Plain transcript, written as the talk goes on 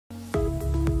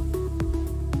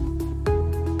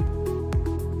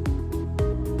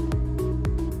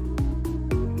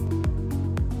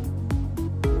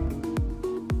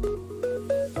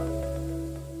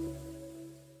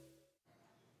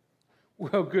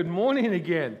Well, good morning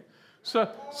again. So,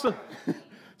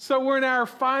 so we're in our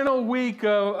final week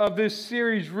of this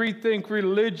series, Rethink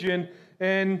Religion,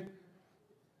 and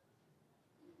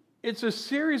it's a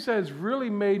series that has really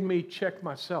made me check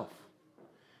myself.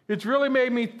 It's really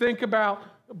made me think about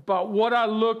what I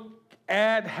look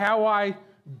at, how I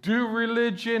do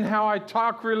religion, how I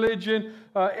talk religion,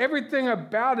 everything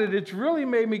about it. It's really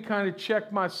made me kind of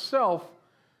check myself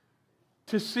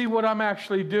to see what I'm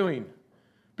actually doing.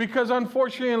 Because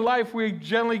unfortunately in life, we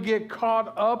generally get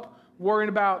caught up worrying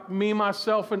about me,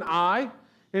 myself, and I,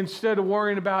 instead of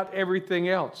worrying about everything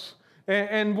else.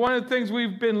 And one of the things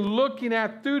we've been looking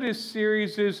at through this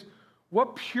series is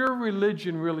what pure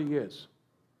religion really is.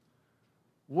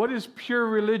 What is pure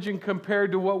religion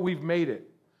compared to what we've made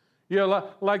it? You know,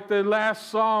 like the last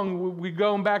song, we're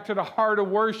going back to the heart of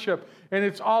worship, and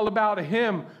it's all about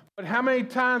Him. But how many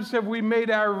times have we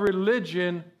made our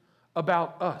religion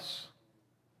about us?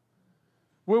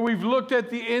 Where we've looked at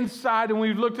the inside and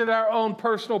we've looked at our own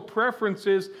personal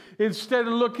preferences instead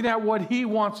of looking at what He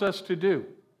wants us to do.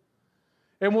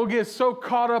 And we'll get so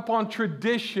caught up on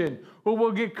tradition, or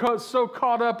we'll get so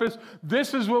caught up as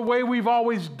this is the way we've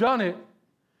always done it,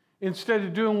 instead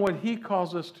of doing what He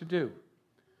calls us to do.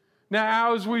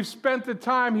 Now, as we've spent the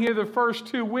time here the first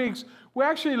 2 weeks, we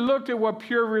actually looked at what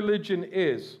pure religion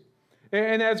is.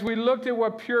 And as we looked at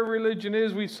what pure religion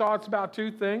is, we saw it's about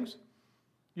two things.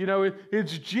 You know,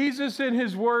 it's Jesus and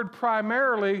His Word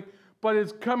primarily, but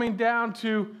it's coming down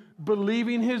to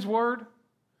believing His Word,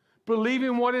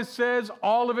 believing what it says,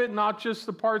 all of it, not just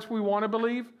the parts we want to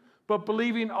believe, but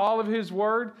believing all of His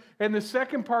Word. And the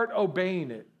second part,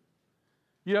 obeying it.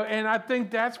 You know, and I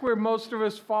think that's where most of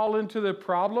us fall into the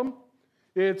problem.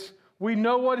 It's, we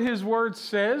know what His Word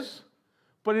says,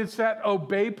 but it's that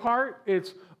obey part.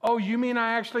 It's, oh, you mean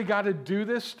I actually got to do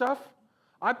this stuff?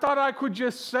 I thought I could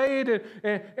just say it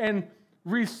and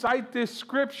recite this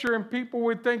scripture and people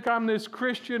would think I'm this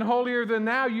Christian holier than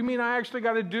thou. You mean I actually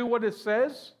got to do what it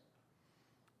says?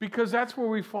 Because that's where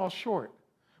we fall short.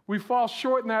 We fall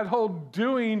short in that whole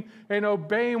doing and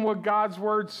obeying what God's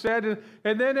Word said.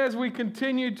 And then as we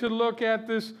continued to look at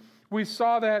this, we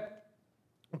saw that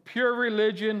pure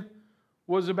religion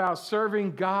was about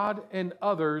serving God and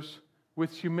others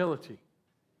with humility.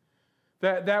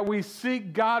 That we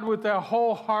seek God with our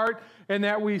whole heart, and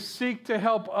that we seek to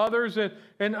help others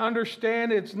and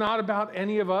understand it's not about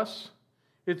any of us.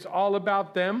 It's all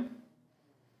about them.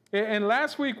 And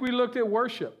last week we looked at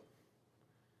worship.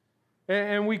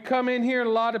 And we come in here, and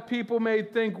a lot of people may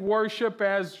think worship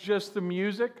as just the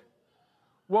music.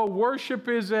 Well, worship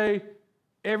is a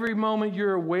every moment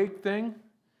you're awake thing.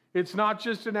 It's not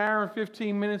just an hour and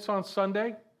 15 minutes on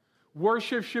Sunday.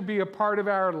 Worship should be a part of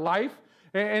our life.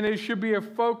 And it should be a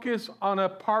focus on a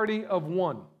party of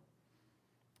one.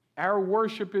 Our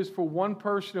worship is for one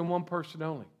person and one person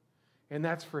only. And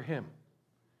that's for Him.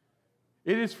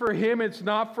 It is for Him. It's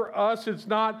not for us. It's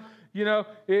not, you know,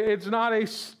 it's not a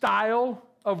style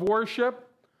of worship.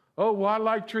 Oh, well, I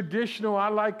like traditional. I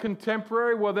like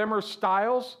contemporary. Well, them are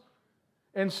styles.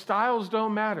 And styles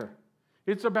don't matter.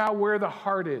 It's about where the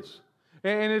heart is.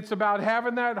 And it's about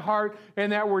having that heart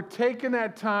and that we're taking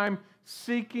that time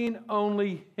seeking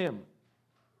only Him,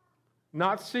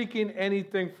 not seeking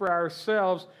anything for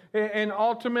ourselves. And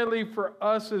ultimately for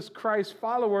us as Christ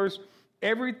followers,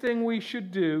 everything we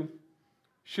should do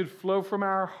should flow from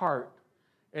our heart,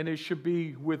 and it should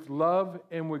be with love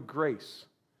and with grace.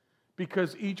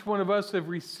 Because each one of us have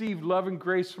received love and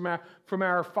grace from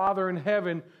our Father in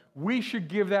heaven, we should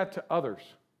give that to others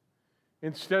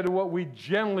instead of what we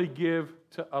generally give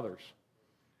to others.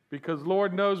 Because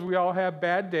Lord knows we all have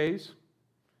bad days.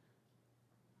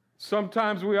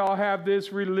 Sometimes we all have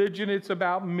this religion, it's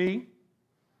about me.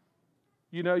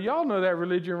 You know, y'all know that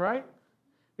religion, right?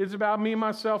 It's about me,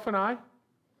 myself, and I.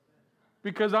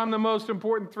 Because I'm the most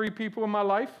important three people in my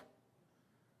life.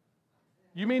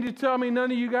 You mean to tell me none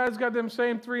of you guys got them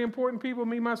same three important people,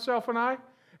 me, myself, and I?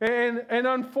 And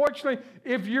unfortunately,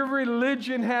 if your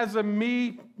religion has a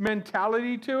me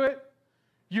mentality to it,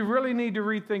 you really need to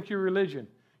rethink your religion.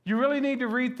 You really need to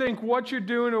rethink what you're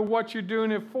doing or what you're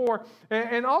doing it for.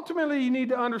 And ultimately, you need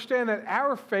to understand that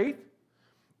our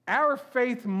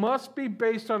faith must be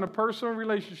based on a personal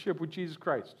relationship with Jesus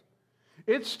Christ.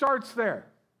 It starts there.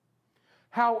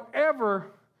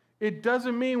 However, it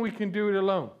doesn't mean we can do it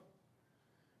alone.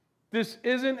 This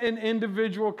isn't an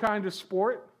individual kind of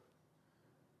sport.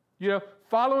 You know,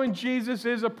 following Jesus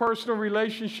is a personal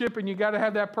relationship, and you got to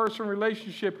have that personal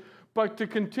relationship. But to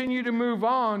continue to move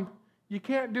on, you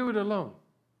can't do it alone.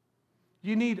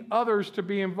 You need others to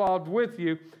be involved with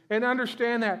you. And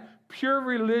understand that pure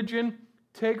religion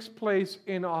takes place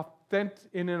in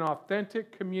an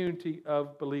authentic community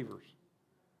of believers.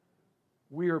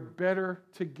 We are better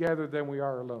together than we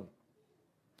are alone.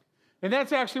 And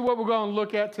that's actually what we're going to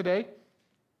look at today.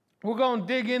 We're going to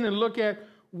dig in and look at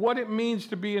what it means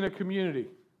to be in a community,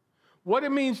 what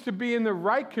it means to be in the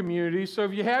right community. So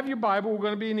if you have your Bible, we're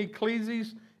going to be in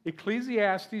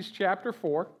Ecclesiastes chapter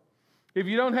 4. If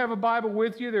you don't have a Bible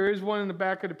with you, there is one in the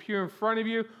back of the pew in front of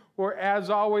you, or as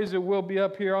always, it will be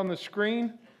up here on the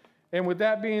screen. And with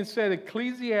that being said,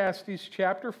 Ecclesiastes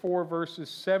chapter 4, verses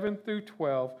 7 through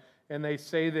 12, and they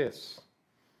say this: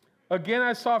 Again,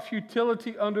 I saw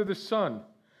futility under the sun.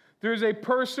 There is a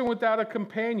person without a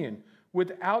companion,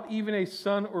 without even a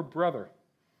son or brother.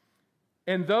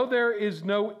 And though there is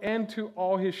no end to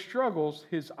all his struggles,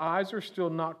 his eyes are still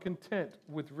not content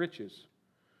with riches.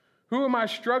 Who am I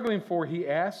struggling for, he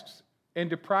asks, and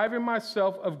depriving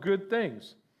myself of good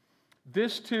things?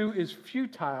 This too is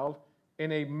futile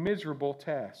and a miserable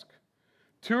task.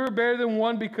 Two are better than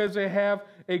one because they have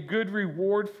a good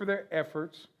reward for their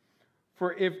efforts.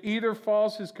 For if either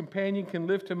falls, his companion can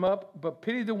lift him up, but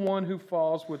pity the one who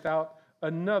falls without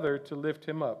another to lift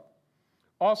him up.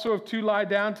 Also, if two lie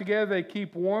down together, they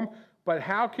keep warm, but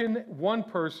how can one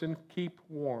person keep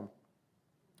warm?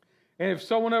 And if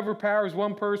someone overpowers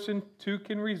one person, two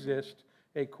can resist.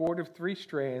 A cord of 3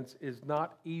 strands is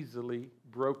not easily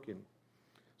broken.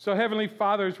 So, Heavenly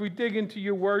Father, as we dig into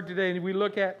your word today and we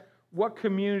look at what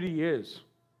community is,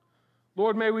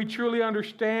 Lord, may we truly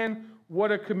understand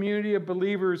what a community of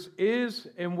believers is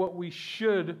and what we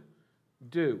should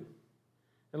do.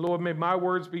 And Lord, may my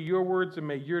words be your words and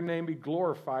may your name be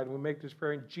glorified. We make this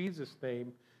prayer in Jesus'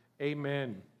 name.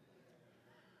 Amen.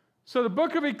 So the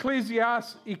book of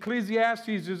Ecclesiastes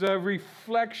is a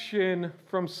reflection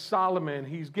from Solomon.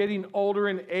 He's getting older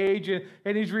in age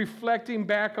and he's reflecting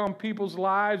back on people's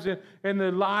lives and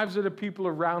the lives of the people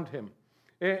around him.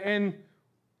 And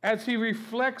as he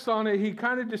reflects on it, he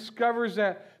kind of discovers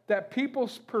that people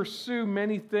pursue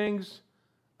many things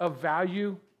of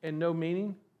value and no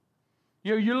meaning.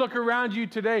 You know, you look around you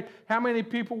today, how many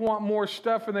people want more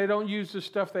stuff and they don't use the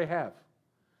stuff they have?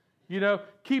 You know,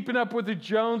 keeping up with the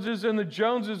Joneses, and the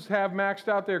Joneses have maxed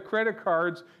out their credit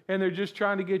cards and they're just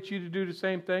trying to get you to do the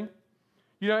same thing.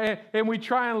 You know, and we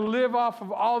try and live off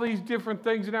of all these different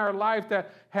things in our life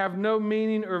that have no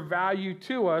meaning or value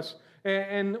to us.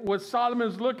 And what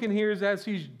Solomon's looking here is as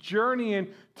he's journeying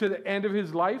to the end of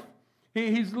his life,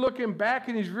 he's looking back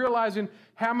and he's realizing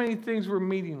how many things were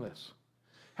meaningless.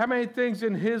 How many things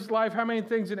in his life, how many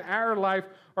things in our life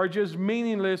are just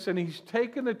meaningless, and he's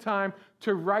taken the time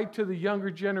to write to the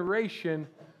younger generation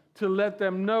to let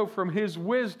them know from his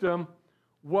wisdom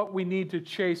what we need to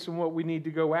chase and what we need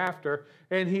to go after.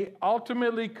 And he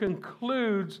ultimately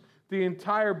concludes the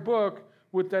entire book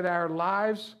with that our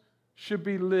lives should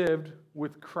be lived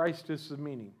with Christ as the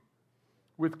meaning.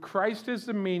 With Christ as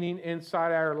the meaning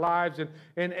inside our lives,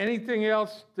 and anything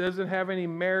else doesn't have any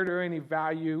merit or any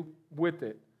value with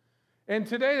it. And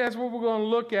today, that's what we're going to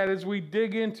look at as we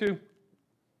dig into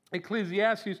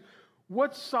Ecclesiastes,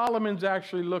 what Solomon's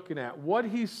actually looking at, what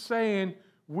he's saying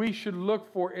we should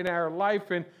look for in our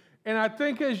life. And I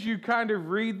think as you kind of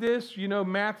read this, you know,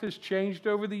 math has changed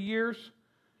over the years.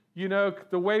 You know,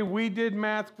 the way we did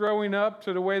math growing up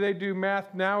to the way they do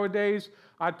math nowadays,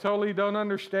 I totally don't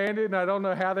understand it, and I don't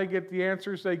know how they get the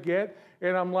answers they get.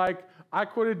 And I'm like, I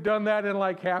could have done that in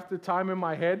like half the time in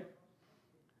my head.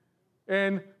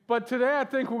 But today I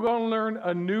think we're going to learn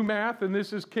a new math, and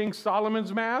this is King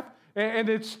Solomon's math. And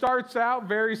it starts out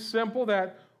very simple,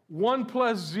 that 1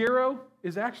 plus 0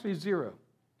 is actually 0.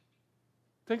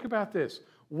 Think about this.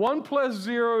 1 plus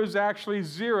 0 is actually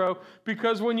 0,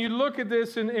 because when you look at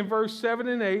this in verse 7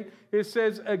 and 8, it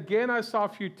says, Again I saw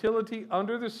futility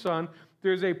under the sun.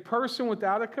 There's a person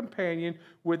without a companion,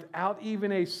 without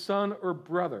even a son or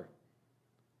brother.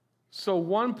 So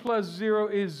 1 plus 0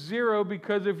 is 0,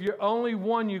 because if you're only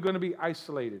 1, you're going to be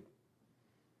isolated.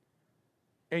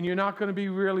 And you're not going to be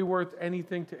really worth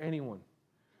anything to anyone.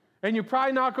 And you're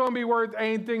probably not going to be worth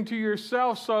anything to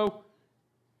yourself, so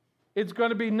it's going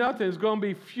to be nothing. It's going to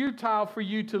be futile for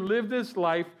you to live this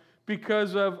life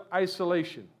because of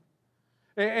isolation.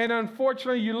 And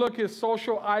unfortunately, you look at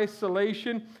social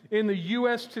isolation. In the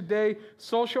U.S. today,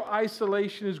 social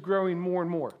isolation is growing more and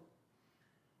more.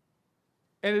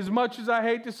 And as much as I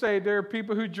hate to say it, there are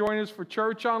people who join us for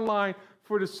church online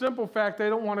for the simple fact they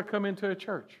don't want to come into a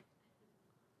church.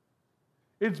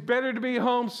 It's better to be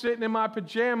home sitting in my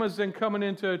pajamas than coming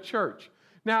into a church.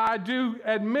 Now, I do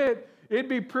admit it'd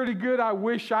be pretty good. I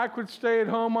wish I could stay at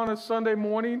home on a Sunday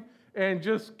morning and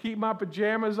just keep my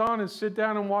pajamas on and sit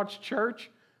down and watch church,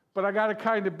 but I got to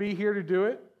kind of be here to do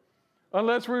it.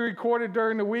 unless we record it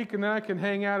during the week and then I can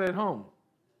hang out at home.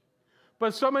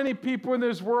 But so many people in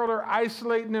this world are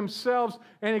isolating themselves,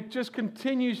 and it just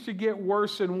continues to get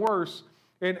worse and worse.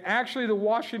 And actually, the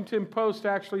Washington Post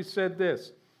actually said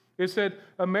this. It said,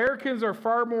 Americans are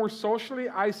far more socially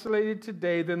isolated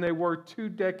today than they were 2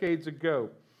 decades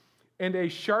ago. And a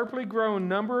sharply growing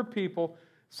number of people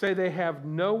say they have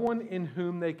no one in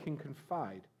whom they can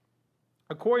confide.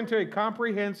 According to a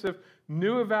comprehensive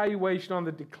new evaluation on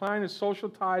the decline of social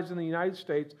ties in the United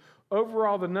States,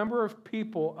 overall, the number of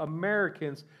people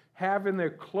Americans have in their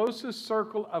closest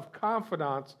circle of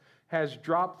confidants has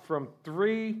dropped from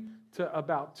 3 to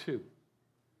about 2.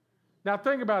 Now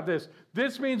think about this.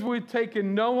 This means we've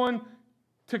taken no one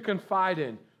to confide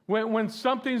in. When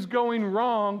something's going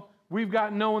wrong, we've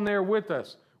got no one there with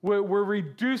us. We're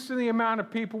reducing the amount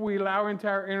of people we allow into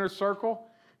our inner circle.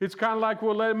 It's kind of like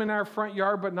we'll let them in our front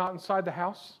yard, but not inside the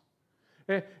house.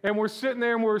 And we're sitting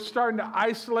there and we're starting to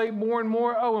isolate more and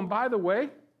more. Oh, and by the way,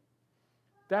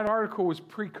 that article was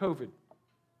pre-COVID.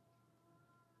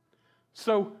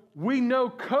 So we know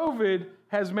COVID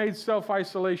has made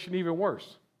self-isolation even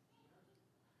worse.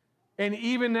 And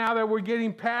even now that we're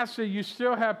getting past it, you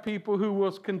still have people who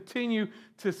will continue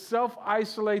to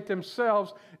self-isolate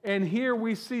themselves. And here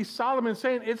we see Solomon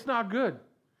saying it's not good.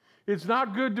 It's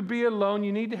not good to be alone.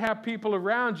 You need to have people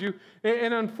around you.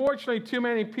 And unfortunately, too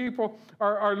many people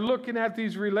are looking at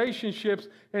these relationships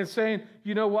and saying,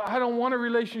 you know, well, I don't want a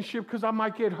relationship because I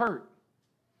might get hurt.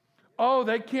 Oh,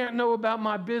 they can't know about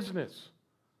my business.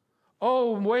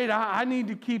 Oh, wait, I need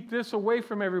to keep this away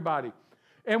from everybody.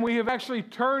 And we have actually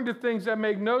turned to things that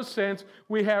make no sense.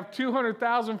 We have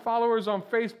 200,000 followers on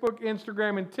Facebook,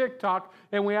 Instagram, and TikTok,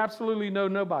 and we absolutely know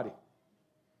nobody.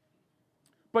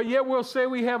 But yet we'll say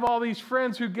we have all these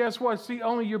friends who, guess what, see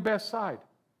only your best side.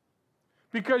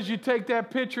 Because you take that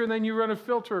picture and then you run a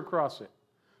filter across it.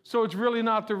 So it's really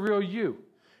not the real you.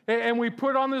 And we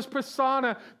put on this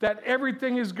persona that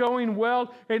everything is going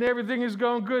well and everything is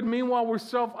going good. Meanwhile, we're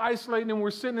self-isolating and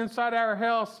we're sitting inside our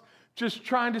house just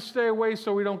trying to stay away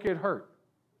so we don't get hurt.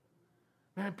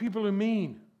 Man, people are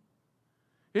mean.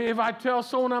 If I tell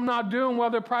someone I'm not doing well,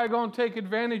 they're probably going to take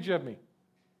advantage of me.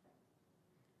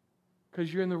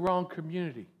 Because you're in the wrong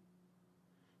community.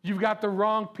 You've got the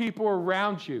wrong people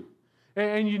around you.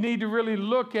 And you need to really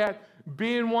look at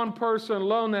being one person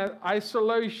alone. That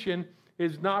isolation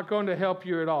is not going to help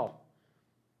you at all.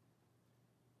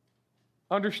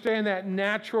 Understand that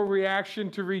natural reaction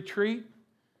to retreat.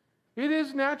 It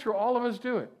is natural. All of us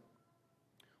do it.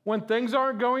 When things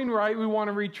aren't going right, we want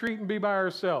to retreat and be by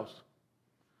ourselves.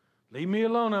 Leave me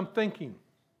alone, I'm thinking.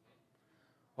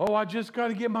 Oh, I just got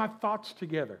to get my thoughts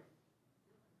together.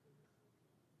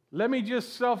 Let me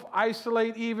just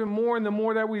self-isolate even more, and the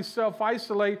more that we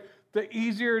self-isolate, the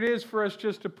easier it is for us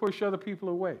just to push other people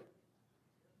away.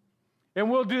 And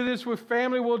we'll do this with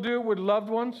family, we'll do it with loved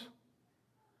ones.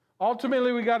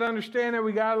 Ultimately, we got to understand that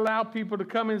we got to allow people to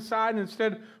come inside, and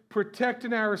instead of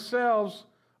protecting ourselves,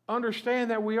 understand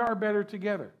that we are better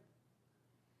together.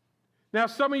 Now,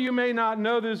 some of you may not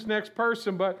know this next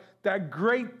person, but that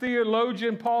great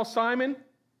theologian, Paul Simon.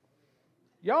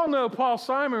 Y'all know Paul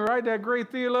Simon, right? That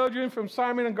great theologian from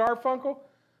Simon and Garfunkel.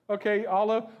 Okay, all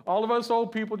of us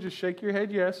old people, just shake your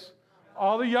head, yes.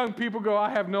 All the young people go, I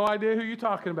have no idea who you're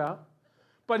talking about.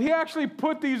 But he actually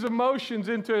put these emotions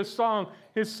into his song.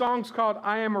 His song's called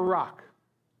I Am a Rock.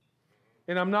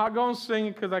 And I'm not going to sing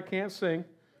it because I can't sing,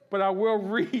 but I will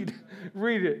read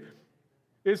it.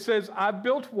 It says, I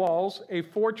built walls, a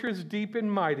fortress deep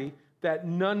and mighty, that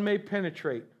none may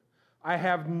penetrate. I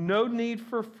have no need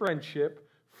for friendship.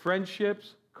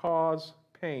 Friendships cause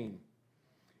pain.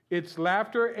 Its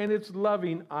laughter and its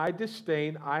loving I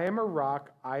disdain. I am a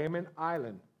rock. I am an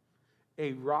island.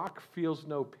 A rock feels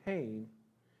no pain,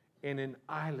 and an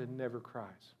island never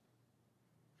cries.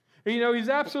 And you know, he's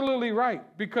absolutely right,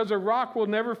 because a rock will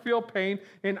never feel pain,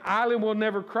 an island will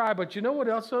never cry. But you know what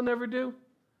else they'll never do?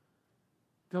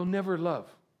 They'll never love.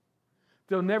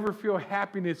 They'll never feel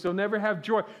happiness. They'll never have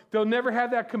joy. They'll never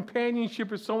have that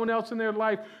companionship with someone else in their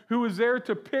life who is there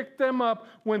to pick them up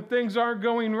when things aren't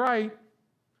going right.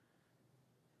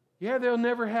 Yeah, they'll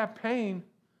never have pain,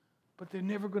 but they're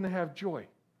never going to have joy.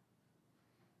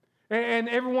 And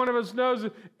every one of us knows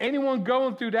that anyone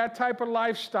going through that type of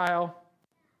lifestyle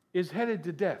is headed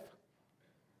to death.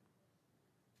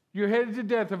 You're headed to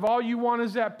death. If all you want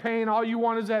is that pain, all you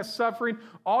want is that suffering,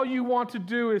 all you want to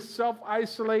do is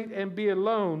self-isolate and be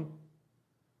alone,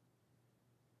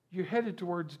 you're headed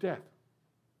towards death.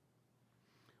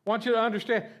 I want you to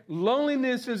understand,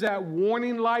 loneliness is that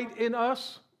warning light in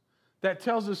us that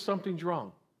tells us something's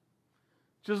wrong.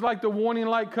 Just like the warning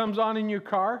light comes on in your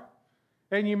car,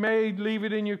 And you may leave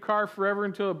it in your car forever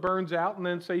until it burns out and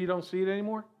then say you don't see it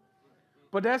anymore.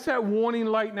 But that's that warning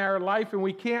light in our life, and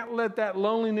we can't let that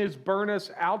loneliness burn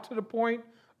us out to the point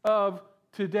of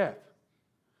to death.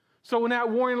 So when that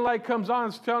warning light comes on,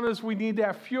 it's telling us we need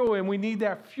that fuel, and we need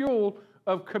that fuel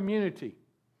of community.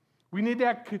 We need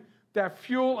that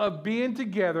fuel of being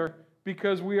together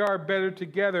because we are better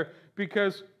together,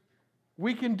 because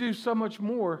we can do so much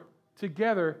more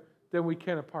together than we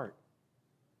can apart.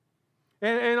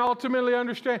 And ultimately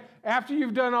understand, after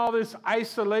you've done all this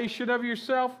isolation of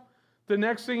yourself, the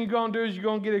next thing you're going to do is you're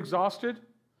going to get exhausted.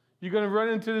 You're going to run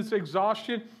into this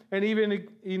exhaustion. And even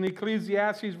in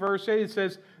Ecclesiastes verse 8, it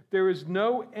says, there is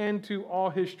no end to all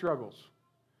his struggles.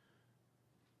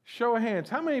 Show of hands.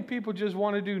 How many people just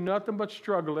want to do nothing but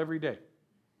struggle every day?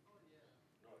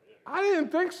 I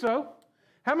didn't think so.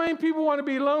 How many people want to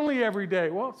be lonely every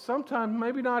day? Well, sometimes,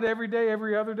 maybe not every day,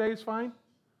 every other day is fine.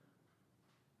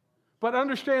 But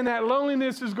understand that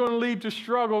loneliness is going to lead to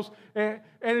struggles, and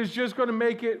it's just going to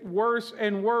make it worse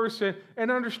and worse.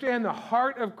 And understand the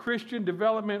heart of Christian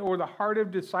development, or the heart of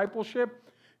discipleship,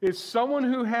 is someone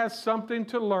who has something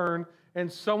to learn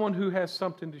and someone who has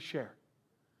something to share.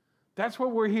 That's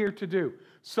what we're here to do.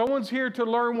 Someone's here to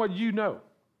learn what you know.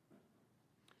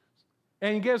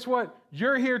 And guess what?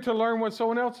 You're here to learn what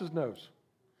someone else knows.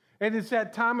 And it's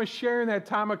that time of sharing, that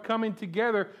time of coming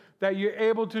together, that you're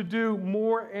able to do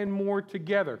more and more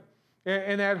together.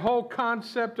 And that whole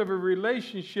concept of a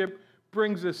relationship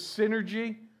brings a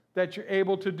synergy that you're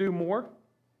able to do more.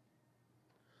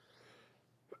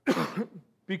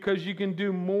 Because you can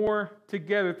do more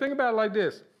together. Think about it like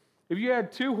this. If you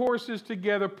had two horses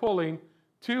together pulling,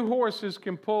 two horses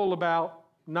can pull about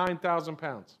 9,000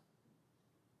 pounds.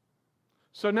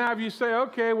 So now if you say,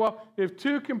 okay, well, if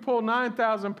two can pull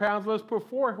 9,000 pounds, let's put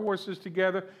four horses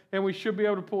together and we should be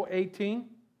able to pull 18.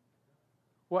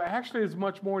 Well, actually, it's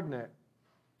much more than that.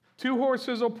 Two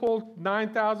horses will pull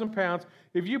 9,000 pounds.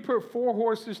 If you put four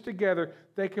horses together,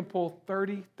 they can pull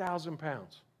 30,000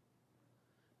 pounds.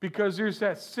 Because there's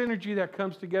that synergy that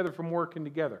comes together from working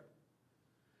together.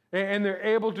 And they're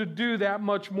able to do that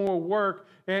much more work.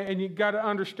 And you've got to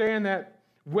understand that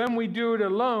when we do it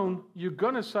alone, you're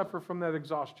going to suffer from that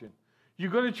exhaustion.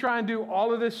 You're going to try and do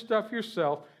all of this stuff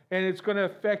yourself, and it's going to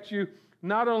affect you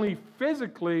not only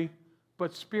physically,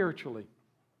 but spiritually.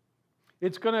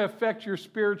 It's going to affect your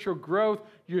spiritual growth.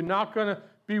 You're not going to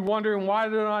be wondering, why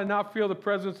do I not feel the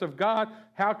presence of God?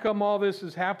 How come all this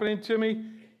is happening to me?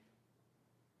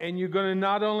 And you're going to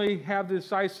not only have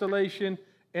this isolation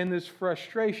and this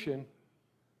frustration,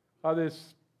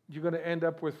 you're going to end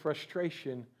up with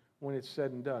frustration when it's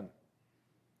said and done.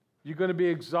 You're going to be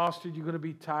exhausted. You're going to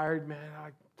be tired. Man,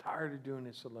 I'm tired of doing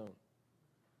this alone.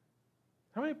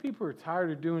 How many people are tired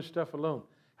of doing stuff alone?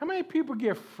 How many people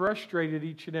get frustrated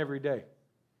each and every day?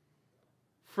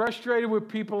 Frustrated with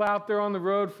people out there on the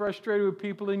road, frustrated with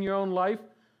people in your own life,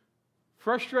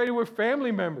 frustrated with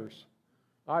family members.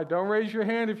 All right, don't raise your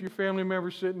hand if your family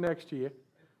member's sitting next to you.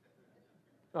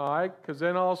 All right, because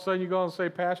then all of a sudden you're going to say,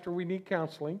 Pastor, we need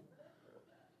counseling.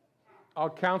 I'll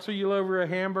counsel you over a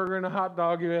hamburger and a hot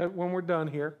dog when we're done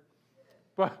here.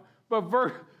 But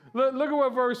look at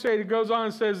what verse 8, it goes on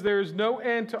and says, there is no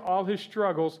end to all his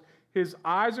struggles. His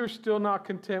eyes are still not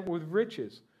content with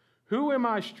riches. Who am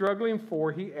I struggling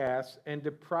for, he asks, and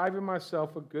depriving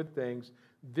myself of good things?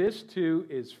 This too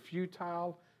is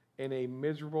futile and a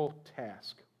miserable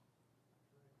task.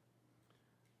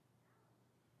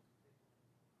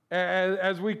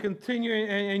 As we continue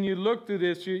and you look through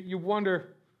this, you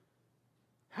wonder,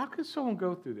 how can someone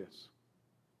go through this?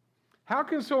 How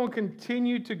can someone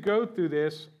continue to go through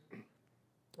this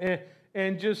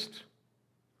and just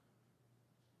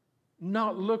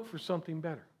not look for something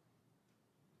better?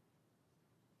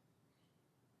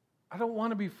 I don't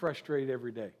want to be frustrated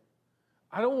every day.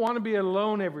 I don't want to be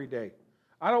alone every day.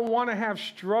 I don't want to have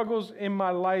struggles in my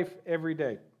life every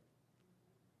day.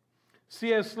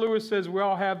 C.S. Lewis says we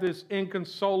all have this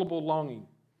inconsolable longing.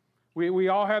 We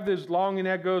all have this longing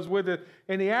that goes with it.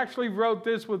 And he actually wrote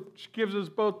this, which gives us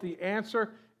both the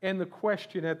answer and the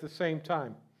question at the same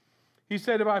time. He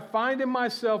said, if I find in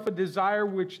myself a desire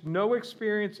which no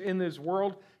experience in this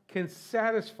world can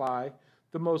satisfy,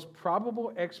 the most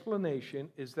probable explanation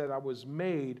is that I was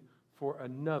made for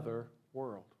another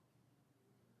world.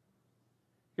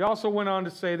 He also went on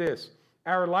to say this,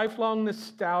 our lifelong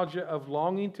nostalgia of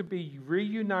longing to be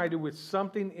reunited with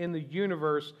something in the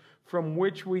universe from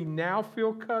which we now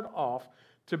feel cut off,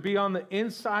 to be on the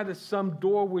inside of some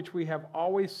door which we have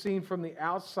always seen from the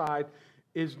outside,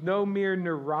 is no mere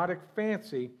neurotic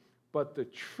fancy, but the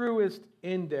truest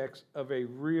index of a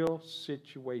real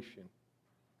situation.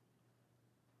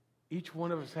 Each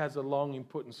one of us has a longing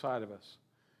put inside of us.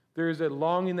 There is a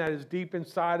longing that is deep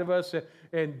inside of us,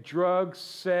 and drugs,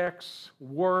 sex,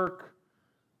 work,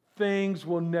 things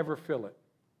will never fill it.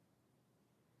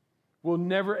 We'll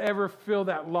never, ever fill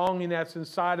that longing that's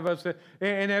inside of us.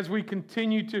 And as we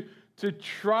continue to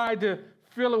try to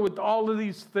fill it with all of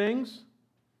these things,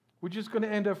 we're just going to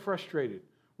end up frustrated.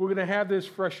 We're going to have this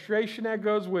frustration that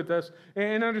goes with us.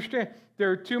 And understand,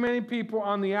 there are too many people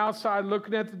on the outside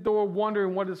looking at the door,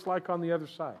 wondering what it's like on the other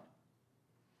side.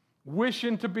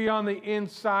 Wishing to be on the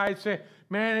inside, saying,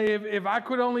 man, if I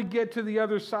could only get to the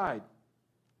other side.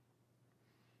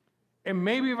 And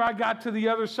maybe if I got to the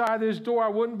other side of this door, I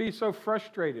wouldn't be so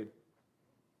frustrated.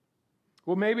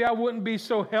 Well, maybe I wouldn't be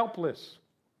so helpless.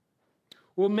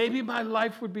 Well, maybe my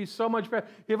life would be so much better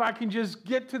if I can just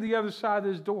get to the other side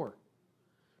of this door.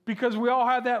 Because we all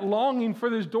have that longing for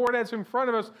this door that's in front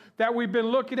of us that we've been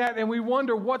looking at, and we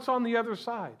wonder what's on the other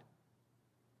side.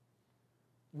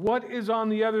 What is on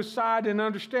the other side? And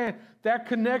understand that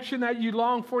connection that you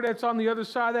long for that's on the other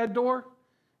side of that door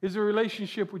is a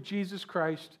relationship with Jesus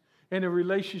Christ and a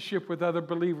relationship with other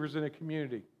believers in a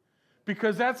community.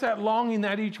 Because that's that longing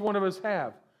that each one of us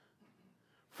have.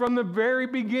 From the very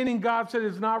beginning, God said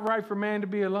it's not right for man to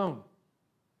be alone.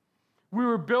 We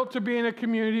were built to be in a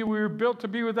community. We were built to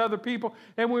be with other people.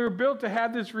 And we were built to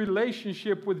have this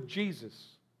relationship with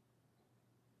Jesus.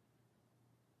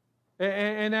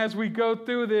 And as we go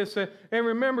through this, and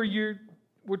remember,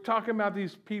 we're talking about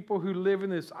these people who live in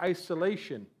this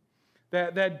isolation,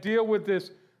 that deal with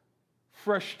this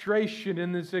frustration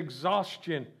and this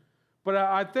exhaustion. But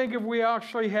I think if we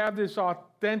actually have this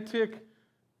authentic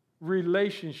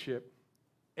relationship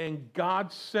and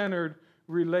God-centered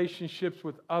relationships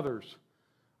with others,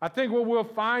 I think what we'll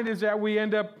find is that we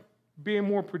end up being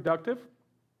more productive.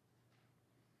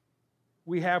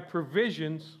 We have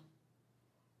provisions.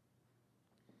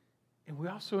 And we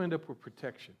also end up with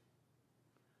protection.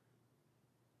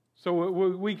 So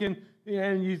we can,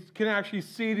 and you can actually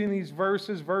see it in these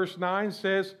verses. Verse 9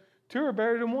 says, 2 are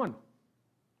better than 1.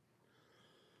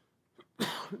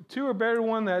 2 are better than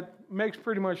 1, that makes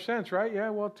pretty much sense, right? Yeah,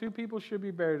 well, 2 people should be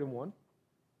better than 1.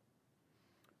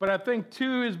 But I think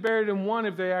 2 is better than 1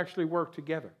 if they actually work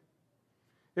together.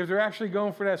 If they're actually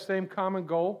going for that same common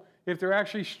goal, if they're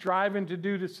actually striving to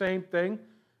do the same thing.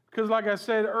 Because like I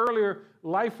said earlier,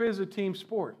 life is a team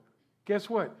sport. Guess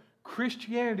what?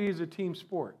 Christianity is a team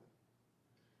sport.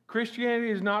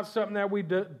 Christianity is not something that we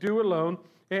do alone.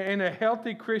 And a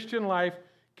healthy Christian life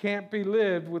can't be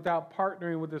lived without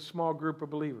partnering with a small group of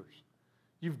believers.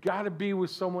 You've got to be with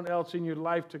someone else in your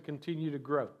life to continue to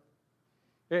grow.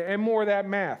 And more of that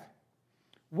math.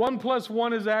 1 plus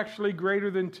 1 is actually greater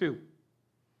than 2.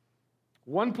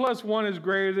 1 plus 1 is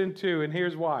greater than 2, and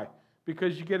here's why.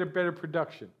 Because you get a better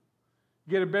production.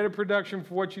 You get a better production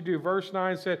for what you do. Verse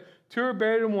 9 said, 2 are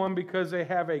better than 1 because they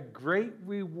have a great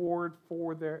reward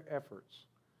for their efforts.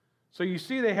 So you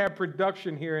see they have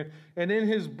production here. And in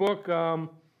his book,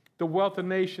 The Wealth of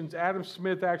Nations, Adam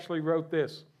Smith actually wrote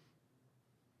this.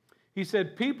 He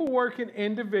said, 10 people working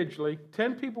individually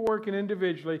can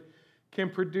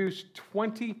produce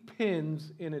 20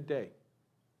 pins in a day.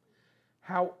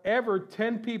 However,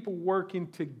 10 people working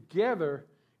together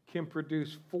can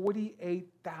produce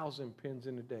 48,000 pins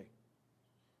in a day.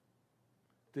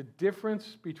 The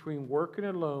difference between working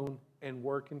alone and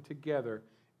working together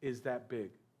is that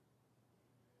big.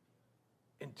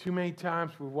 And too many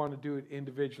times we want to do it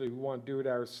individually. We want to do it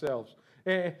ourselves.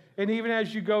 And even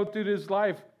as you go through this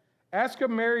life, ask a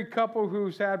married couple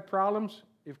who's had problems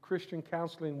if Christian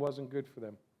counseling wasn't good for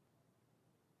them.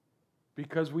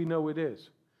 Because we know it is.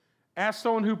 Ask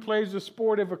someone who plays a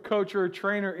sport if a coach or a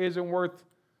trainer isn't worth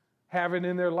having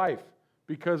in their life,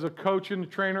 because a coach and a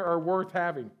trainer are worth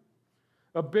having.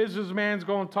 A businessman's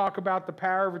going to talk about the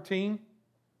power of a team.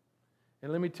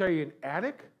 And let me tell you, an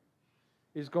addict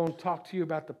is going to talk to you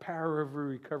about the power of a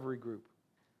recovery group,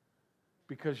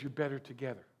 because you're better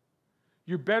together.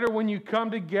 You're better when you come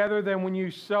together than when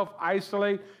you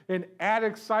self-isolate. An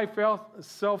addict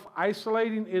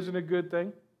self-isolating isn't a good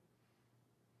thing.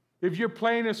 If you're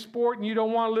playing a sport and you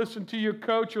don't want to listen to your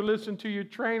coach or listen to your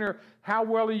trainer, how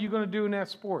well are you going to do in that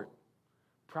sport?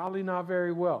 Probably not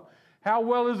very well. How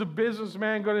well is a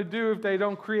businessman going to do if they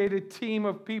don't create a team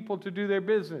of people to do their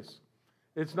business?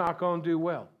 It's not going to do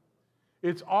well.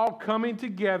 It's all coming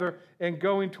together and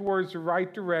going towards the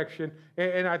right direction.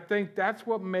 And I think that's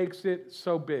what makes it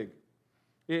so big.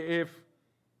 If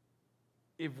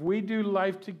we do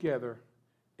life together,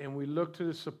 and we look to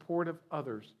the support of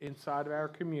others inside of our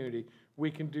community, we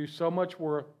can do so much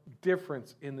more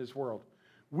difference in this world.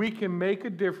 We can make a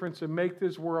difference and make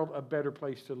this world a better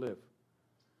place to live.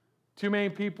 Too many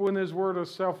people in this world are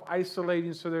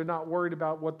self-isolating, so they're not worried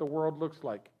about what the world looks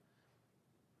like.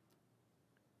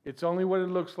 It's only what it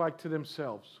looks like to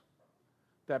themselves.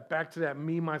 Back to that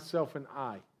me, myself, and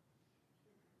I.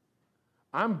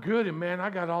 I'm good, and man, I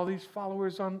got all these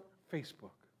followers on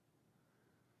Facebook.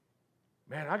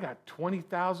 Man, I got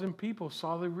 20,000 people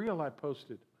saw the reel I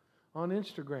posted on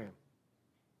Instagram.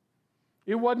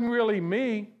 It wasn't really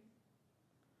me.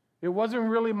 It wasn't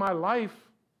really my life.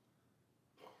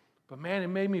 But man, it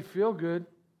made me feel good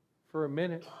for a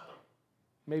minute,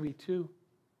 maybe two.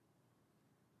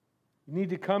 You need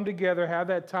to come together, have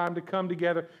that time to come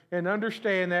together, and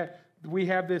understand that we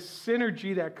have this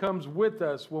synergy that comes with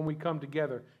us when we come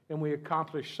together, and we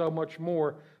accomplish so much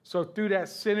more. So through that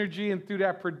synergy and through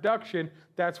that production,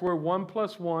 that's where 1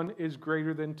 + 1 is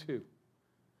greater than 2.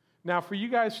 Now, for you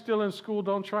guys still in school,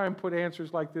 don't try and put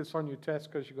answers like this on your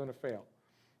test because you're going to fail.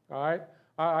 All right?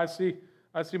 I see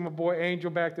my boy Angel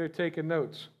back there taking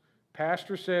notes.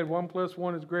 Pastor said 1 +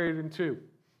 1 is greater than 2.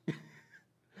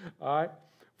 All right?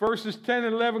 Verses 10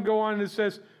 and 11 go on and it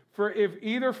says, "For if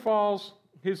either falls,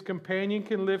 his companion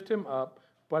can lift him up,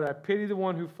 but I pity the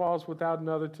one who falls without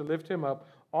another to lift him up.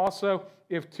 Also,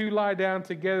 if two lie down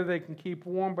together, they can keep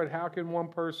warm, but how can one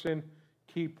person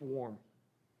keep warm?"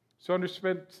 So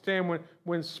understand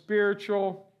when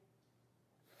spiritual,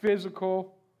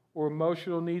 physical, or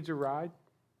emotional needs arise,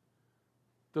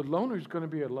 the loner is going to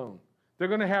be alone. They're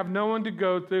going to have no one to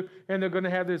go to, and they're going to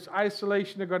have this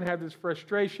isolation. They're going to have this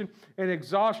frustration and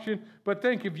exhaustion. But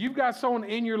think, if you've got someone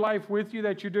in your life with you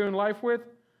that you're doing life with,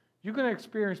 you're going to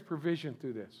experience provision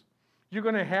through this. You're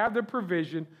going to have the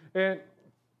provision. And,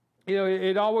 you know,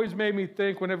 it always made me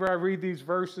think whenever I read these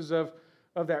verses of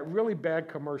that really bad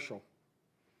commercial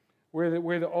where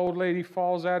the old lady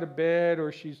falls out of bed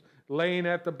or she's laying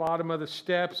at the bottom of the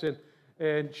steps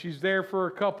and she's there for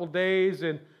a couple days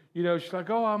and, you know, she's like,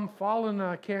 "Oh, I'm falling and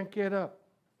I can't get up."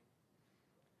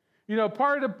 You know,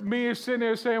 part of me is sitting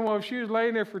there saying, well, if she was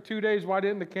laying there for 2 days, why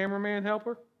didn't the cameraman help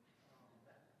her?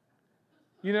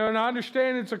 You know, and I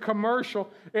understand it's a commercial.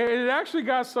 And it actually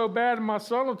got so bad, and my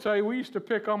son will tell you, we used to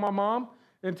pick on my mom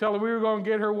and tell her we were going to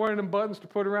get her one of them buttons to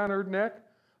put around her neck.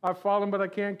 "I've fallen, but I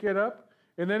can't get up."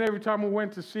 And then every time we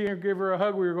went to see her and give her a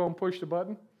hug, we were going to push the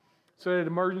button so that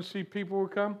emergency people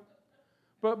would come.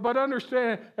 But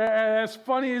understand, as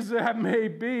funny as that may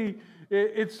be,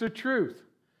 it's the truth.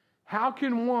 How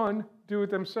can one do it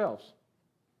themselves?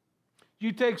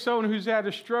 You take someone who's had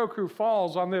a stroke who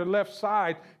falls on their left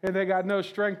side and they got no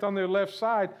strength on their left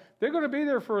side, they're going to be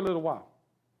there for a little while.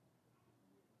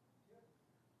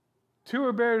 Two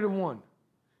are better than one.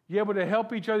 You're able to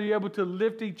help each other. You're able to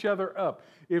lift each other up.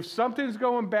 If something's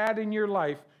going bad in your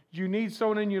life, you need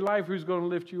someone in your life who's going to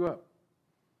lift you up,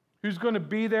 who's going to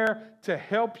be there to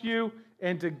help you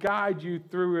and to guide you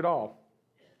through it all.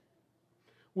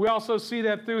 We also see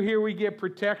that through here we get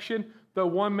protection. Though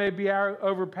one may be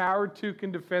overpowered, two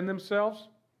can defend themselves.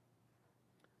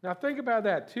 Now think about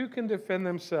that. Two can defend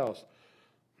themselves.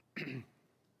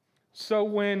 So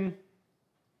when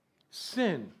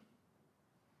sin,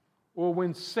 or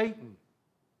when Satan,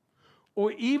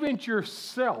 or even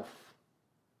yourself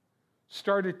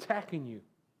start attacking you,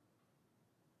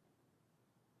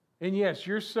 and yes,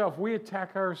 yourself, we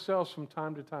attack ourselves from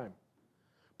time to time.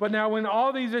 But now when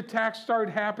all these attacks start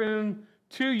happening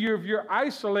to you, if you're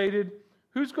isolated,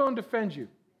 who's going to defend you?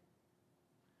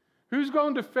 Who's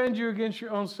going to defend you against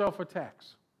your own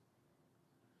self-attacks?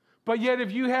 But yet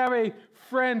if you have a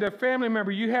friend, a family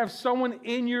member, you have someone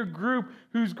in your group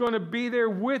who's going to be there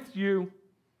with you,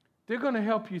 they're going to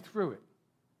help you through it.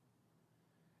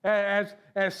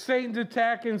 As Satan's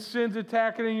attacking, sin's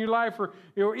attacking in your life,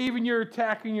 or even you're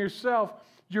attacking yourself,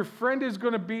 your friend is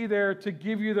going to be there to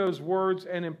give you those words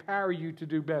and empower you to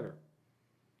do better.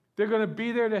 They're going to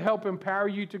be there to help empower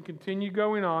you to continue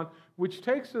going on, which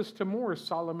takes us to more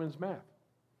Solomon's math.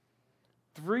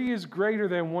 3 is greater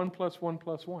than 1 + 1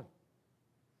 + 1.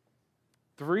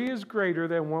 3 is greater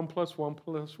than 1 + 1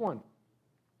 + 1.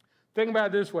 Think about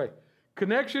it this way.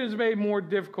 Connection is made more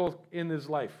difficult in this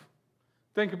life.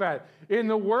 Think about it. In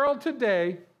the world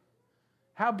today,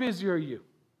 how busy are you?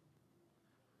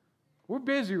 We're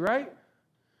busy, right?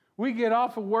 We get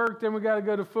off of work, then we got to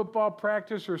go to football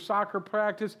practice or soccer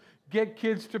practice, get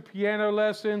kids to piano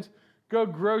lessons, go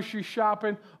grocery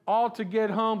shopping, all to get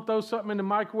home, throw something in the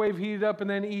microwave, heat it up, and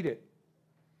then eat it.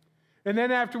 And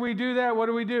then after we do that, what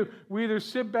do? We either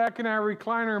sit back in our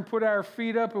recliner and put our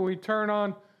feet up and we turn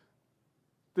on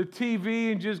the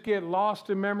TV and just get lost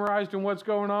and memorized in what's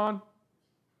going on.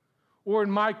 Or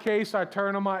in my case, I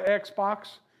turn on my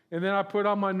Xbox and then I put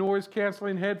on my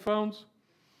noise-canceling headphones.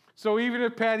 So even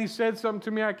if Patty said something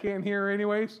to me, I can't hear her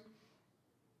anyways.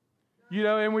 You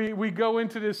know, and we go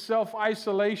into this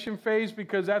self-isolation phase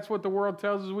because that's what the world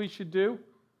tells us we should do.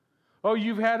 Oh,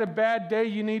 you've had a bad day,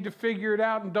 you need to figure it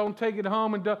out and don't take it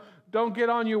home, and don't get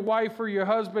on your wife or your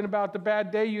husband about the bad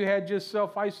day you had, just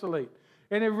self-isolate.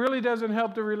 And it really doesn't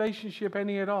help the relationship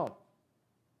any at all.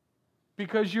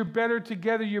 Because you're better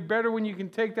together, you're better when you can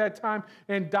take that time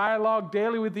and dialogue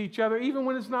daily with each other, even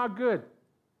when it's not good.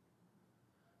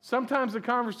 Sometimes the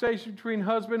conversation between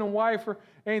husband and wife or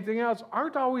anything else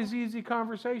aren't always easy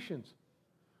conversations,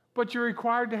 but you're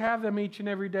required to have them each and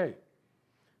every day.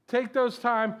 Take those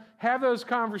time, have those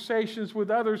conversations with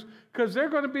others, because they're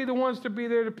going to be the ones to be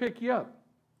there to pick you up.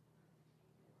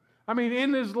 I mean,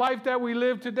 in this life that we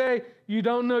live today, you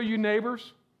don't know your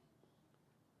neighbors.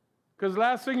 Because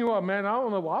last thing you want, man, I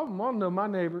don't know, I want to know my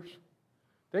neighbors.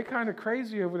 They're kind of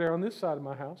crazy over there on this side of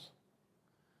my house.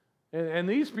 And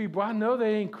these people, I know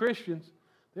they ain't Christians.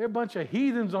 They're a bunch of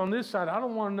heathens on this side. I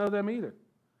don't want to know them either.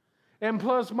 And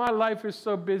plus, my life is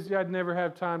so busy, I'd never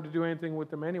have time to do anything with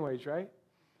them anyways, right?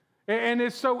 And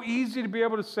it's so easy to be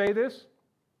able to say this.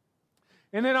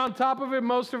 And then on top of it,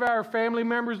 most of our family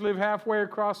members live halfway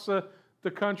across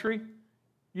the country.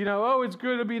 You know, oh, it's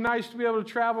good, it'd be nice to be able to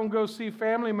travel and go see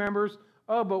family members.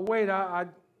 Oh, but wait, I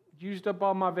used up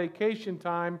all my vacation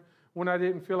time when I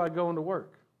didn't feel like going to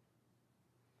work.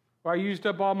 Or I used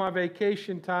up all my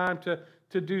vacation time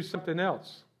to do something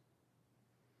else.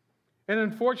 And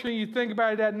unfortunately, you think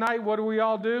about it at night, what do we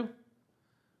all do?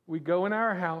 We go in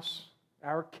our house,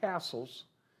 our castles,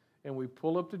 and we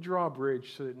pull up the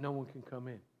drawbridge so that no one can come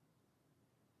in.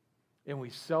 And we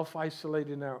self-isolate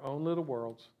in our own little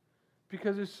worlds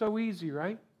because it's so easy,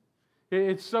 right?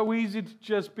 It's so easy to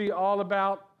just be all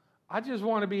about, I just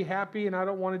want to be happy and I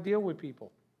don't want to deal with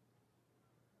people.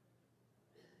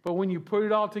 But when you put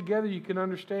it all together, you can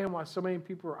understand why so many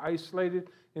people are isolated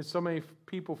and so many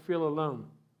people feel alone.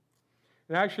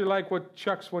 And I actually like what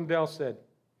Chuck Swindoll said.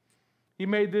 He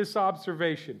made this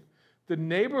observation. The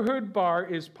neighborhood bar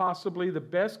is possibly the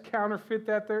best counterfeit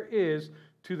that there is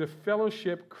to the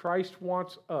fellowship Christ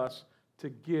wants us to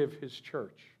give His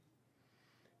church.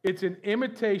 It's an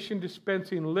imitation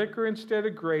dispensing liquor instead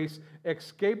of grace,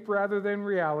 escape rather than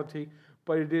reality,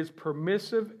 but it is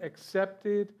permissive,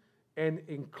 accepted, and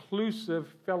inclusive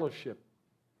fellowship.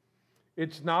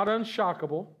 It's not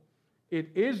unshockable. It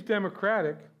is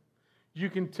democratic. You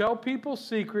can tell people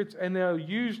secrets, and they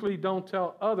usually don't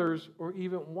tell others or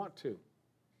even want to.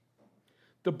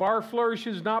 The bar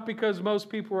flourishes not because most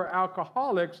people are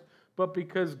alcoholics, but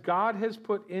because God has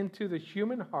put into the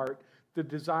human heart the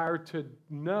desire to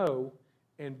know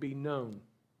and be known,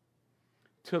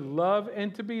 to love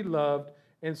and to be loved,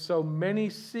 and so many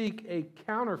seek a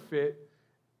counterfeit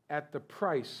at the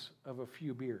price of a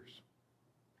few beers.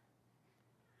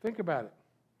 Think about it.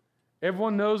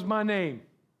 Everyone knows my name.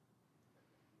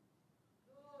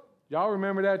 Y'all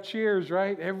remember that Cheers,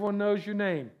 right? Everyone knows your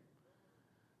name.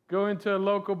 Go into a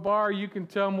local bar, you can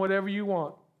tell them whatever you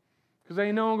want. Because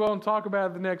ain't no one going to talk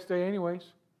about it the next day anyways.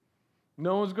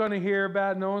 No one's going to hear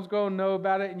about it. No one's going to know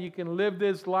about it. And you can live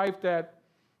this life that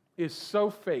is so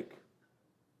fake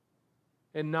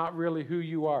and not really who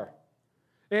you are.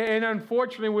 And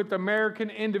unfortunately, with American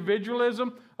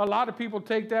individualism, a lot of people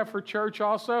take that for church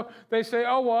also. They say,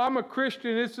 oh, well, I'm a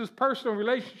Christian. It's this personal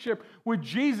relationship with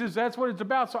Jesus. That's what it's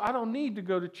about. So I don't need to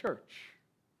go to church.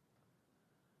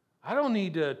 I don't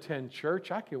need to attend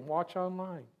church. I can watch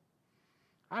online.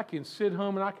 I can sit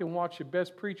home and I can watch the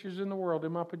best preachers in the world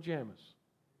in my pajamas.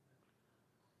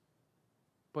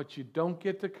 But you don't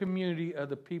get the community of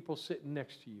the people sitting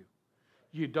next to you.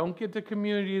 You don't get the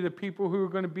community of the people who are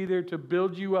going to be there to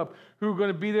build you up, who are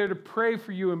going to be there to pray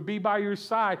for you and be by your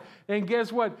side. And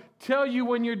guess what? Tell you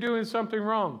when you're doing something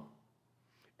wrong.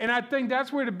 And I think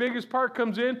that's where the biggest part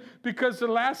comes in, because the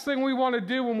last thing we want to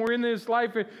do when we're in this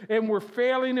life and we're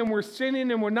failing and we're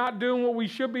sinning and we're not doing what we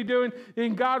should be doing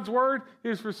in God's Word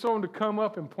is for someone to come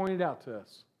up and point it out to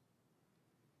us.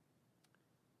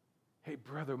 Hey,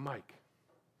 Brother Mike,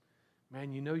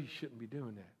 man, you know you shouldn't be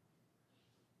doing that.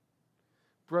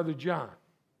 Brother John,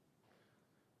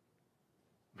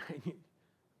 man,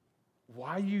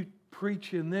 why are you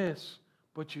preaching this,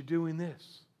 but you're doing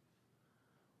this?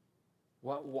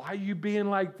 Why are you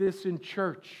being like this in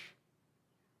church,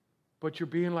 but you're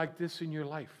being like this in your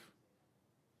life?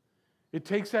 It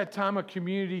takes that time of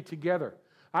community together.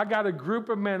 I got a group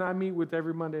of men I meet with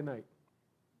every Monday night.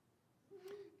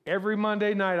 Every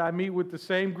Monday night I meet with the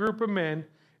same group of men,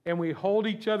 and we hold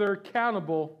each other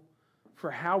accountable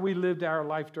for how we lived our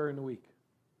life during the week.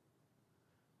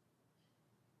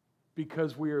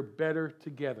 Because we are better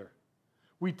together.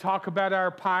 We talk about our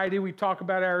piety. We talk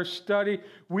about our study.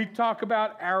 We talk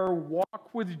about our walk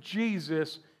with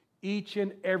Jesus each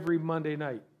and every Monday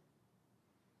night.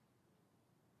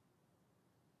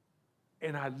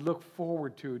 And I look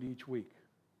forward to it each week.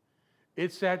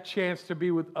 It's that chance to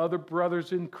be with other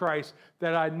brothers in Christ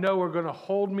that I know are going to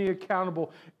hold me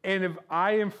accountable. And if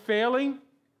I am failing,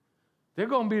 they're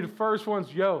going to be the first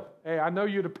ones, yo, hey, I know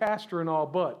you're the pastor and all,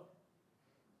 but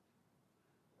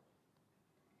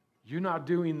you're not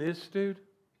doing this, dude.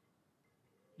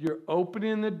 You're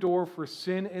opening the door for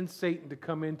sin and Satan to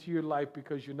come into your life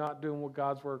because you're not doing what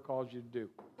God's word calls you to do.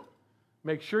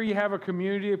 Make sure you have a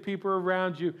community of people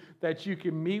around you that you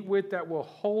can meet with that will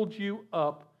hold you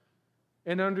up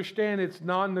and understand it's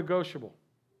non-negotiable.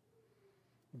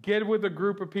 Get with a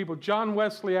group of people. John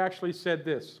Wesley actually said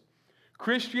this: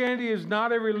 Christianity is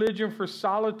not a religion for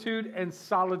solitude and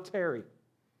solitary.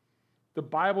 The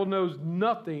Bible knows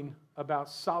nothing about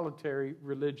solitary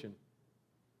religion.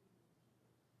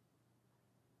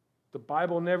 The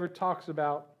Bible never talks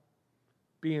about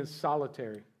being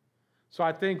solitary. So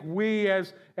I think we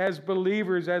as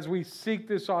believers, as we seek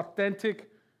this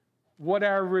authentic, what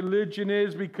our religion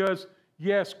is, because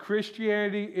yes,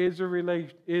 Christianity is a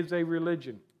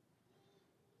religion.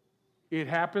 It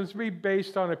happens to be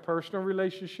based on a personal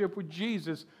relationship with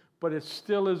Jesus, but it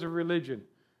still is a religion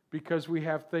because we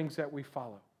have things that we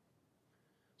follow.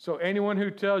 So anyone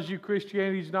who tells you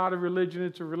Christianity is not a religion,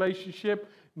 it's a relationship,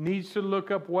 needs to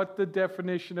look up what the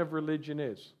definition of religion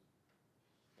is.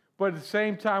 But at the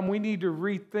same time, we need to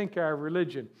rethink our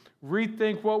religion,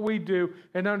 rethink what we do,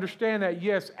 and understand that,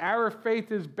 yes, our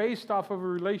faith is based off of a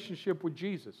relationship with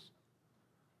Jesus.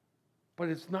 But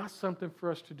it's not something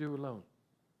for us to do alone.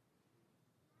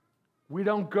 We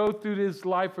don't go through this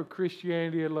life of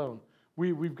Christianity alone.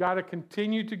 We've got to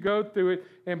continue to go through it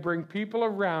and bring people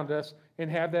around us and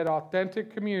have that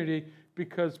authentic community,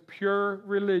 because pure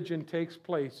religion takes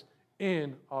place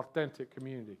in authentic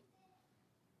community.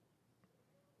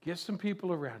 Get some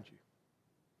people around you.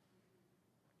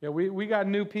 Yeah, we got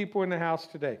new people in the house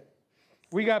today.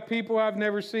 We got people I've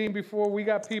never seen before. We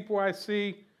got people I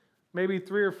see maybe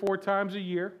 3 or 4 times a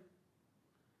year.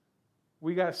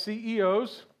 We got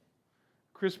CEOs,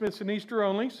 Christmas and Easter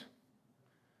onlys.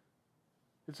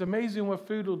 It's amazing what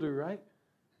food will do, right?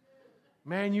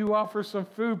 Man, you offer some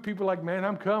food, people are like, man,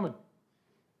 I'm coming.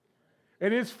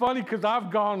 And it's funny because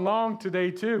I've gone long today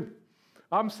too.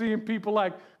 I'm seeing people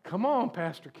like, come on,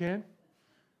 Pastor Ken.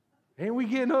 Ain't we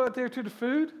getting out there to the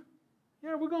food?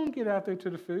 Yeah, we're going to get out there to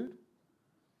the food.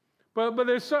 But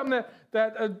there's something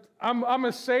that I'm going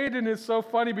to say it, and it's so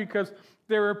funny because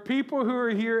there are people who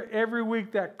are here every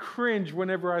week that cringe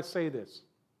whenever I say this.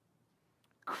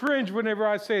 Cringe whenever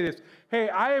I say this. Hey,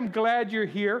 I am glad you're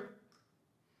here.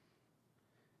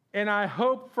 And I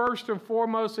hope first and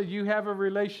foremost that you have a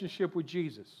relationship with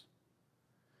Jesus.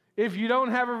 If you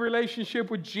don't have a relationship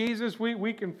with Jesus,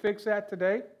 we can fix that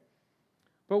today.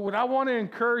 But what I want to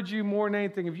encourage you more than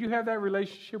anything, if you have that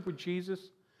relationship with Jesus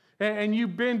and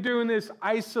you've been doing this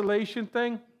isolation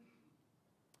thing,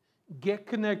 get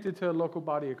connected to a local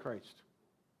body of Christ.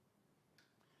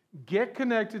 Get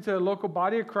connected to a local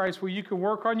body of Christ where you can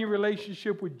work on your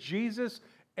relationship with Jesus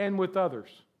and with others.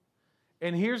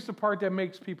 And here's the part that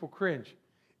makes people cringe.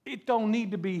 It don't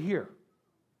need to be here.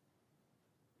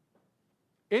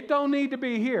 It don't need to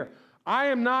be here. I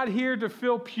am not here to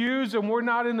fill pews, and we're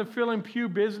not in the filling pew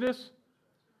business.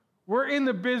 We're in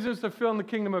the business of filling the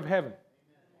kingdom of heaven.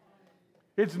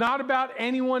 It's not about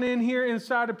anyone in here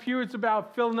inside a pew. It's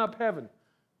about filling up heaven.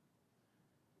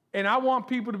 And I want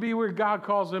people to be where God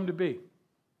calls them to be.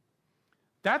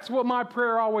 That's what my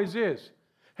prayer always is.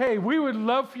 Hey, we would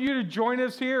love for you to join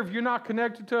us here. If you're not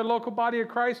connected to a local body of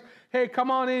Christ, hey,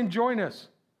 come on in, join us.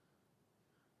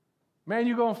 Man,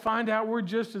 you're going to find out we're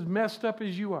just as messed up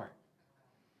as you are.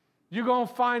 You're going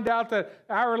to find out that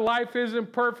our life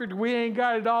isn't perfect. We ain't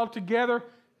got it all together.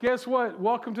 Guess what?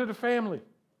 Welcome to the family.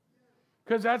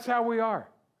 Because that's how we are.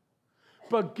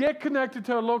 But get connected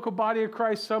to a local body of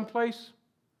Christ someplace.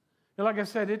 And like I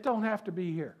said, it don't have to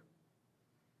be here.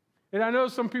 And I know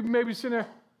some people may be sitting there,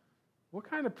 what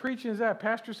kind of preaching is that?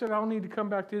 Pastor said I don't need to come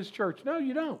back to his church. No,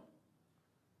 you don't.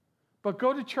 But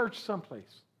go to church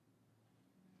someplace.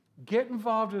 Get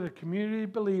involved in a community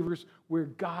of believers where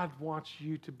God wants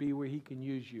you to be, where he can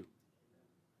use you.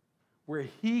 Where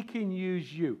he can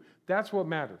use you. That's what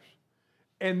matters.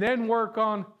 And then work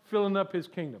on filling up his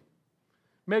kingdom.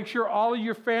 Make sure all of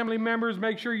your family members,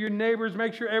 make sure your neighbors,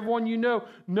 make sure everyone you know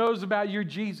knows about your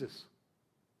Jesus.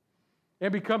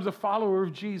 And becomes a follower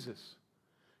of Jesus.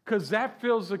 Because that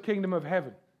fills the kingdom of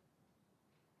heaven.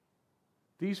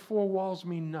 These 4 walls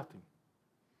mean nothing.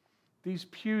 These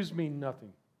pews mean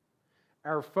nothing.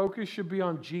 Our focus should be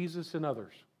on Jesus and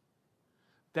others.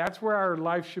 That's where our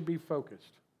life should be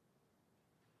focused.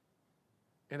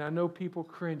 And I know people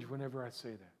cringe whenever I say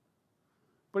that.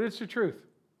 But it's the truth.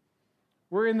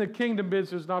 We're in the kingdom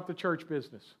business, not the church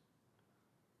business.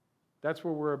 That's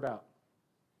what we're about.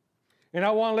 And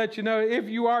I want to let you know, if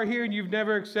you are here and you've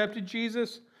never accepted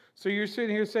Jesus, so you're sitting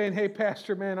here saying, hey,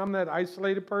 Pastor, man, I'm that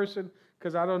isolated person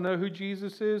because I don't know who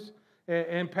Jesus is.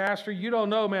 And Pastor, you don't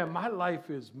know, man, my life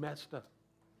is messed up.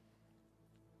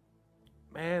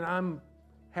 Man, I'm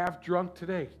half drunk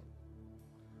today.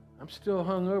 I'm still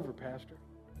hungover, Pastor.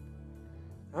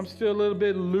 I'm still a little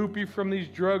bit loopy from these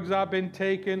drugs I've been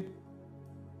taking.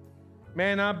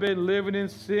 Man, I've been living in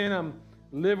sin. I'm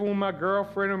living with my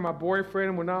girlfriend or my boyfriend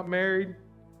and we're not married.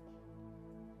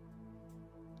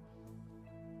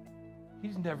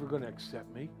 He's never going to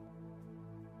accept me.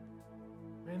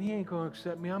 Man, he ain't going to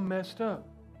accept me. I'm messed up.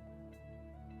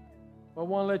 I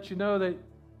want to let you know that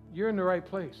you're in the right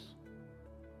place.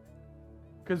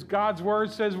 Because God's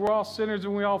word says we're all sinners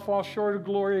and we all fall short of the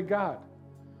glory of God.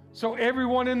 So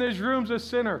everyone in this room is a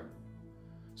sinner.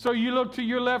 So you look to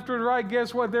your left or right,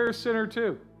 guess what? They're a sinner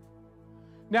too.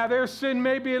 Now their sin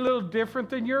may be a little different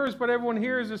than yours, but everyone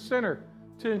here is a sinner,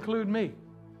 to include me.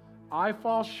 I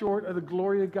fall short of the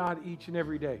glory of God each and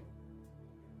every day.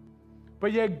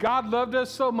 But yet God loved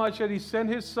us so much that he sent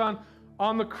his son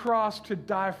on the cross to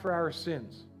die for our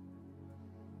sins.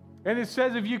 And it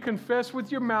says if you confess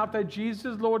with your mouth that Jesus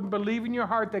is Lord and believe in your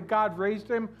heart that God raised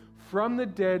him from the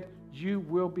dead, you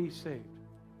will be saved.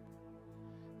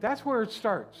 That's where it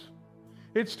starts.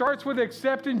 It starts with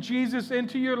accepting Jesus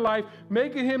into your life,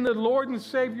 making him the Lord and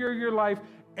Savior of your life,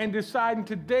 and deciding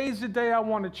today's the day I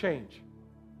want to change.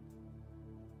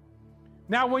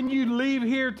 Now, when you leave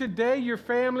here today, your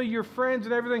family, your friends,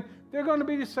 and everything, they're going to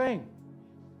be the same.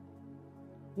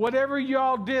 Whatever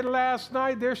y'all did last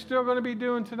night, they're still going to be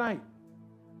doing tonight.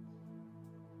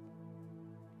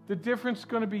 The difference is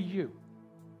going to be you.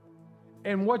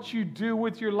 And what you do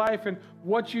with your life and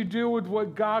what you do with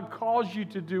what God calls you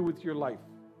to do with your life.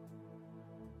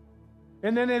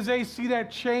 And then as they see that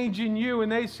change in you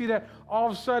and they see that all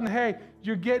of a sudden, hey,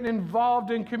 you're getting involved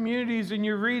in communities and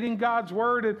you're reading God's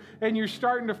word and you're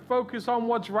starting to focus on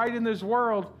what's right in this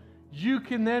world, you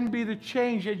can then be the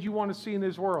change that you want to see in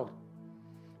this world.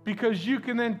 Because you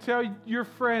can then tell your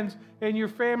friends and your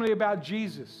family about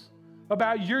Jesus,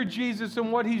 about your Jesus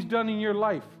and what he's done in your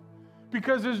life.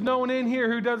 Because there's no one in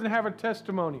here who doesn't have a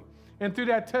testimony. And through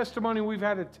that testimony, we've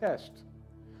had a test.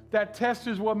 That test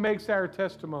is what makes our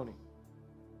testimony.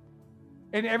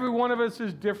 And every one of us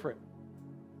is different.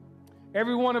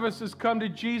 Every one of us has come to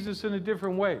Jesus in a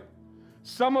different way.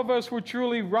 Some of us were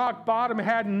truly rock bottom,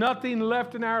 had nothing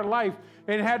left in our life,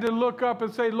 and had to look up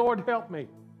and say, Lord, help me.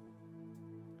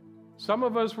 Some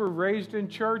of us were raised in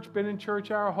church, been in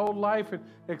church our whole life, and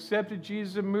accepted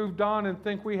Jesus and moved on and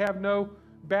think we have no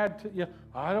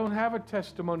I don't have a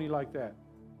testimony like that.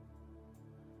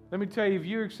 Let me tell you, if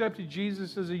you accepted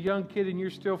Jesus as a young kid and you're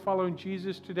still following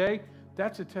Jesus today,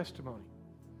 that's a testimony.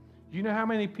 You know how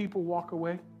many people walk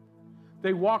away?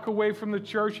 They walk away from the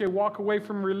church, they walk away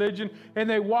from religion, and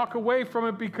they walk away from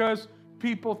it because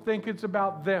people think it's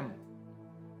about them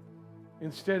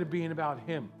instead of being about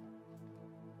him.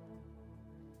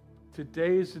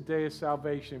 Today is the day of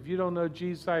salvation. If you don't know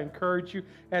Jesus, I encourage you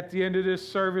at the end of this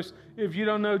service, if you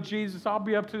don't know Jesus, I'll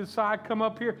be up to the side. Come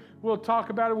up here. We'll talk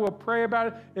about it. We'll pray about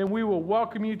it. And we will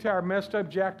welcome you to our messed up,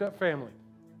 jacked up family.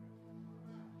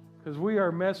 Because we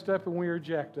are messed up and we are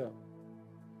jacked up.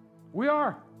 We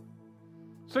are.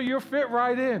 So you'll fit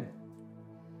right in.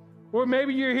 Or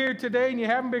maybe you're here today and you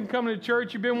haven't been coming to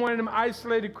church. You've been one of them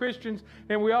isolated Christians.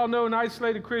 And we all know an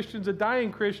isolated Christian's a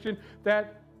dying Christian,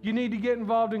 that you need to get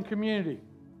involved in community.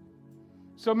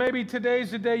 So maybe today's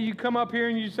the day you come up here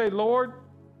and you say, Lord,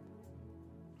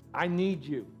 I need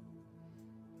you.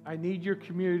 I need your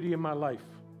community in my life.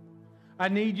 I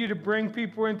need you to bring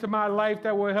people into my life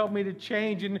that will help me to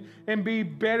change and be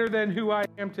better than who I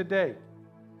am today.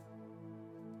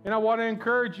 And I want to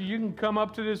encourage you, you can come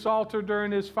up to this altar during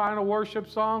this final worship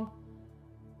song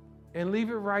and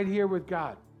leave it right here with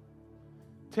God.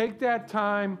 Take that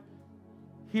time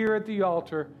here at the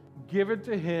altar, give it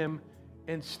to him,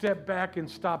 and step back and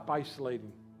stop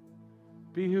isolating.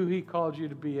 Be who he called you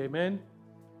to be. Amen?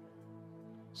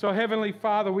 So, Heavenly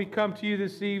Father, we come to you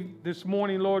this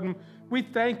morning, Lord, and we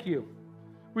thank you.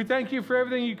 We thank you for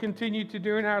everything you continue to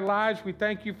do in our lives. We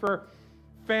thank you for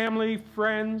family,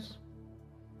 friends.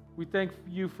 We thank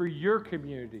you for your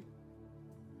community.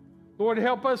 Lord,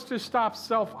 help us to stop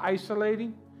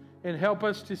self-isolating and help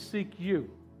us to seek you.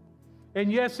 And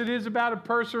yes, it is about a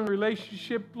personal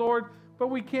relationship, Lord, but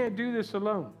we can't do this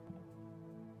alone.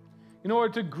 In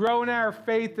order to grow in our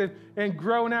faith and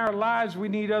grow in our lives, we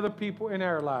need other people in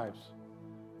our lives.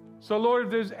 So, Lord,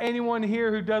 if there's anyone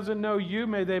here who doesn't know you,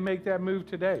 may they make that move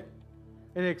today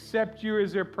and accept you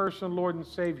as their personal Lord and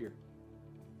Savior.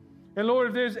 And Lord,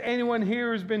 if there's anyone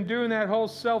here who's been doing that whole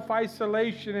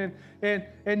self-isolation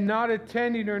and not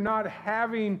attending or not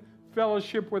having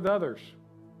fellowship with others,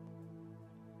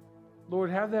 Lord,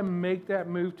 have them make that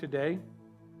move today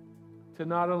to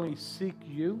not only seek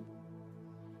you,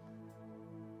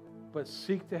 but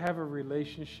seek to have a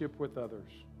relationship with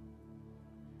others.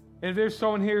 And if there's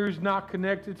someone here who's not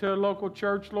connected to a local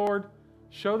church, Lord,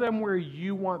 show them where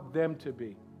you want them to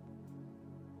be.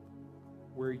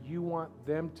 Where you want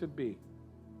them to be.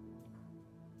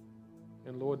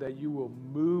 And Lord, that you will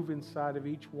move inside of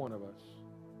each one of us.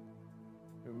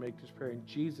 And we make this prayer in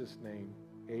Jesus' name.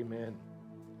 Amen.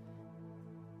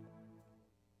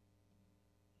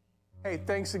 Hey,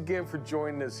 thanks again for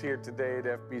joining us here today at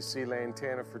FBC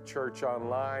Lantana for Church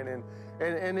Online.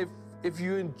 And if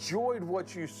you enjoyed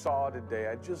what you saw today,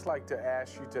 I'd just like to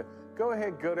ask you to go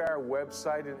to our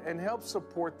website and help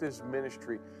support this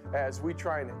ministry as we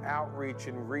try and outreach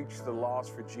and reach the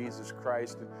lost for Jesus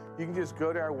Christ. And you can just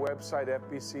go to our website,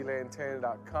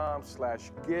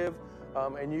 fbclantana.com/give,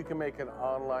 and you can make an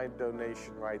online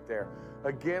donation right there.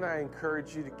 Again, I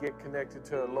encourage you to get connected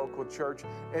to a local church,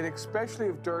 and especially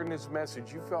if during this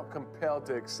message you felt compelled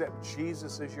to accept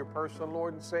Jesus as your personal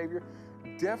Lord and Savior,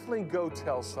 definitely go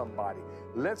tell somebody.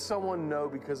 Let someone know,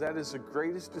 because that is the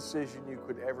greatest decision you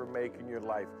could ever make in your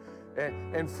life.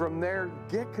 And from there,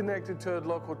 get connected to a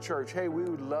local church. Hey, we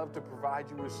would love to provide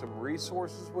you with some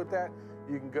resources with that.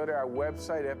 You can go to our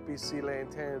website,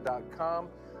 fbclantana.com,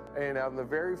 and on the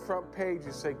very front page,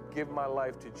 you say, Give My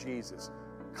Life to Jesus.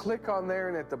 Click on there,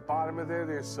 and at the bottom of there,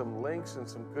 there's some links and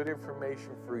some good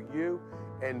information for you.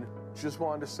 And just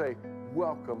wanted to say,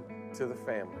 welcome to the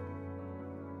family.